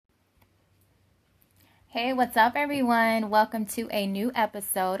Hey, what's up, everyone? Welcome to a new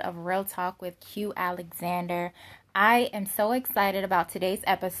episode of Real Talk with Q Alexander. I am so excited about today's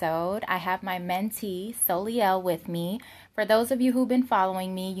episode. I have my mentee, Solielle, with me. For those of you who've been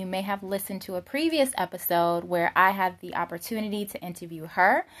following me, you may have listened to a previous episode where I had the opportunity to interview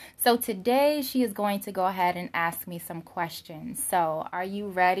her. So today she is going to go ahead and ask me some questions. So are you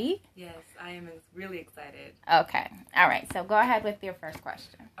ready? Yes, I am really excited. Okay. All right. So go ahead with your first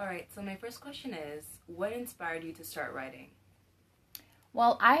question. All right. So my first question is, what inspired you to start writing?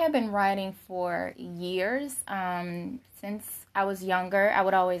 Well, I have been writing for years. Since I was younger, I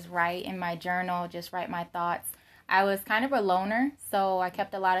would always write in my journal, just write my thoughts. I was kind of a loner, so I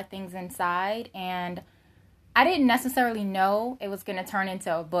kept a lot of things inside, and I didn't necessarily know it was going to turn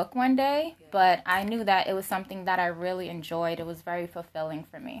into a book one day, but I knew that it was something that I really enjoyed. It was very fulfilling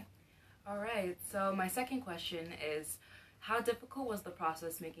for me. All right. So my second question is, how difficult was the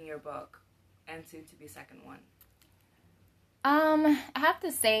process making your book and soon to be second one? I have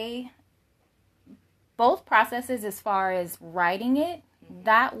to say, both processes as far as writing it,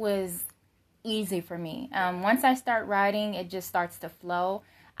 that was easy for me. Once I start writing, it just starts to flow.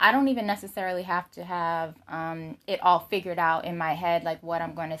 I don't even necessarily have to have it all figured out in my head, like what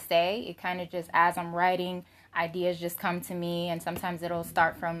I'm going to say. It kind of just, as I'm writing, ideas just come to me, and sometimes it'll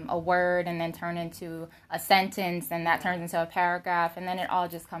start from a word and then turn into a sentence, and that turns into a paragraph, and then it all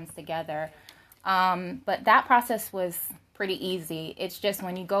just comes together. But that process was pretty easy. It's just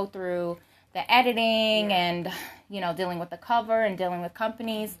when you go through the editing and, dealing with the cover and dealing with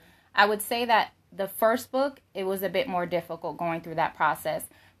companies, I would say that the first book, it was a bit more difficult going through that process.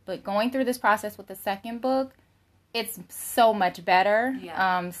 But going through this process with the second book, it's so much better.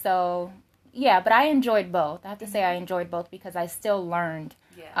 But I enjoyed both. I have to say I enjoyed both because I still learned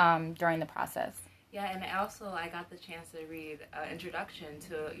during the process. Yeah, and I got the chance to read Introduction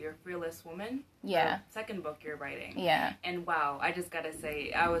to Your Fearless Woman. Yeah. The second book you're writing. Yeah. And wow, I just gotta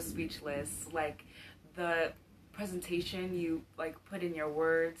say, I was speechless. Like, the presentation you put in your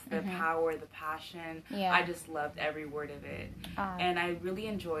words, the power, the passion. Yeah. I just loved every word of it. And I really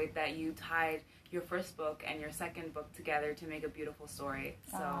enjoyed that you tied your first book and your second book together to make a beautiful story.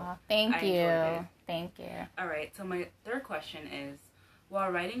 So thank you. enjoyed it. Thank you. All right, so my third question is, while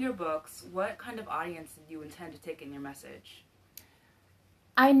writing your books, what kind of audience did you intend to take in your message?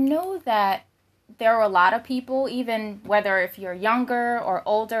 I know that there are a lot of people, even whether if you're younger or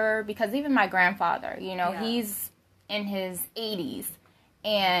older, because even my grandfather, he's in his 80s,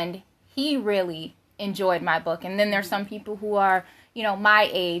 and he really enjoyed my book. And then there's some people who are, my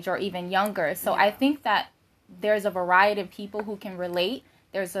age or even younger. So I think that there's a variety of people who can relate.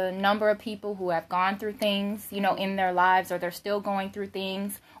 There's a number of people who have gone through things, in their lives, or they're still going through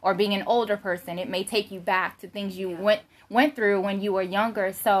things, or being an older person, it may take you back to things you went through when you were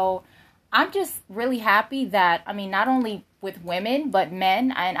younger. So I'm just really happy that, not only with women, but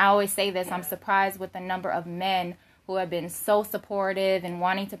men, and I always say this, I'm surprised with the number of men who have been so supportive and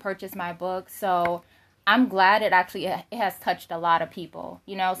wanting to purchase my book. So I'm glad it has touched a lot of people,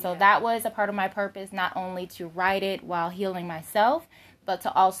 so that was a part of my purpose, not only to write it while healing myself, but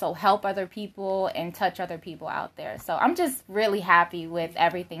to also help other people and touch other people out there. So I'm just really happy with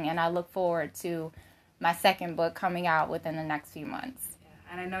everything, and I look forward to my second book coming out within the next few months.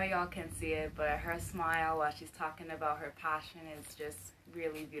 Yeah, and I know y'all can't see it, but her smile while she's talking about her passion is just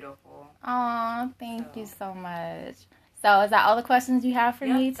really beautiful. Aw, thank you so much. So is that all the questions you have for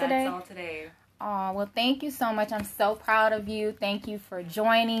me today? That's all today. Oh, well, thank you so much. I'm so proud of you. Thank you for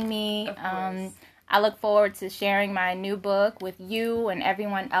joining me. Of course. I look forward to sharing my new book with you and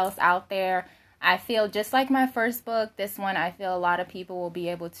everyone else out there. I feel just like my first book, this one, I feel a lot of people will be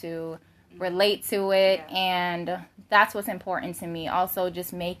able to relate to it, and that's what's important to me. Also,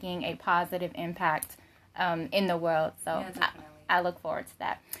 just making a positive impact in the world. So I look forward to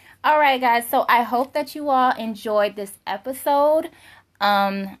that. All right, guys. So I hope that you all enjoyed this episode.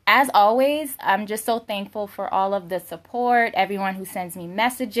 As always, I'm just so thankful for all of the support, everyone who sends me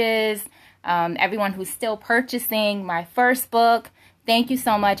messages, everyone who's still purchasing my first book. Thank you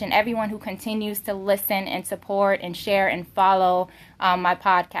so much. And everyone who continues to listen and support and share and follow my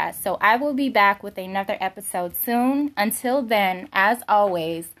podcast. So I will be back with another episode soon. Until then, as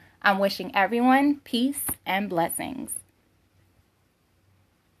always, I'm wishing everyone peace and blessings.